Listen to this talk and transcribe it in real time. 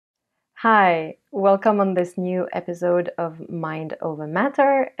Hi, welcome on this new episode of Mind Over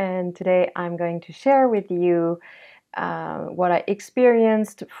Matter. And today I'm going to share with you what I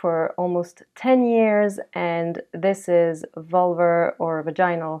experienced for almost 10 years. And this is vulvar or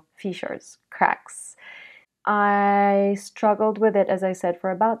vaginal fissures, cracks. I struggled with it, as I said,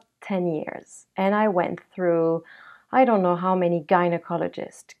 for about 10 years. And I went through, I don't know how many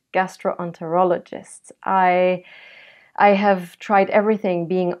gynecologists, gastroenterologists. I have tried everything,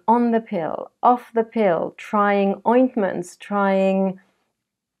 being on the pill, off the pill, trying ointments, trying,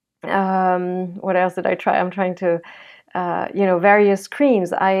 what else did I try? I'm trying to, various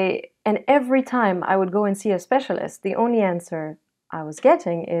creams. And every time I would go and see a specialist, the only answer I was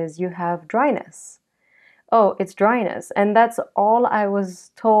getting is you have dryness. Oh, it's dryness. And that's all I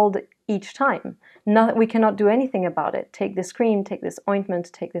was told each time. We cannot do anything about it. Take this cream, take this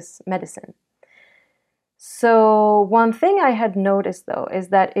ointment, take this medicine. So one thing I had noticed though is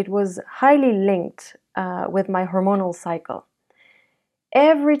that it was highly linked with my hormonal cycle.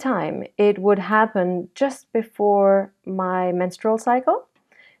 Every time it would happen just before my menstrual cycle.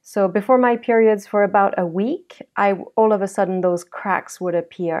 So before my periods for about a week, all of a sudden those cracks would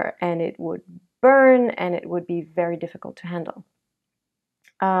appear and it would burn and it would be very difficult to handle.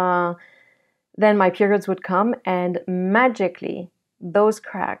 Then my periods would come and magically those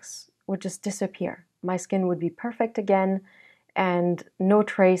cracks would just disappear. My skin would be perfect again and no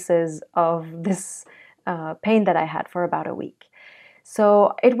traces of this pain that I had for about a week.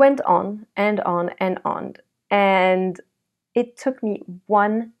 So it went on and on and on. And it took me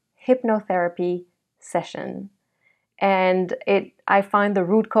one hypnotherapy session. And I find the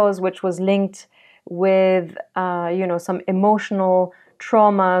root cause, which was linked with, some emotional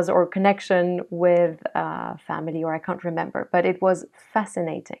traumas or connection with family, or I can't remember, but it was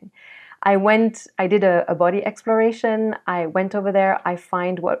fascinating. I did a body exploration. I went over there. I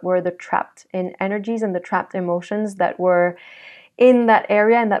find what were the trapped in energies and the trapped emotions that were in that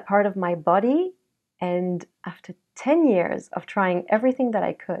area, in that part of my body. And after 10 years of trying everything that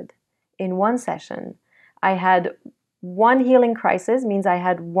I could in one session, I had one healing crisis, means I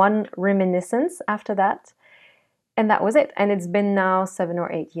had one reminiscence after that. And that was it. And it's been now 7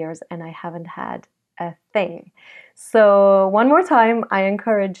 or 8 years and I haven't had a thing. So one more time, I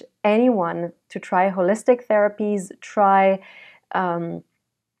encourage anyone to try holistic therapies, try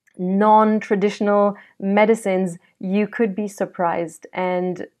non-traditional medicines. You could be surprised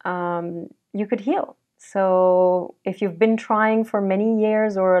and you could heal. So if you've been trying for many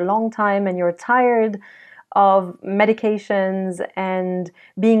years or a long time and you're tired of medications and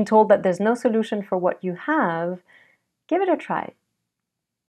being told that there's no solution for what you have, give it a try.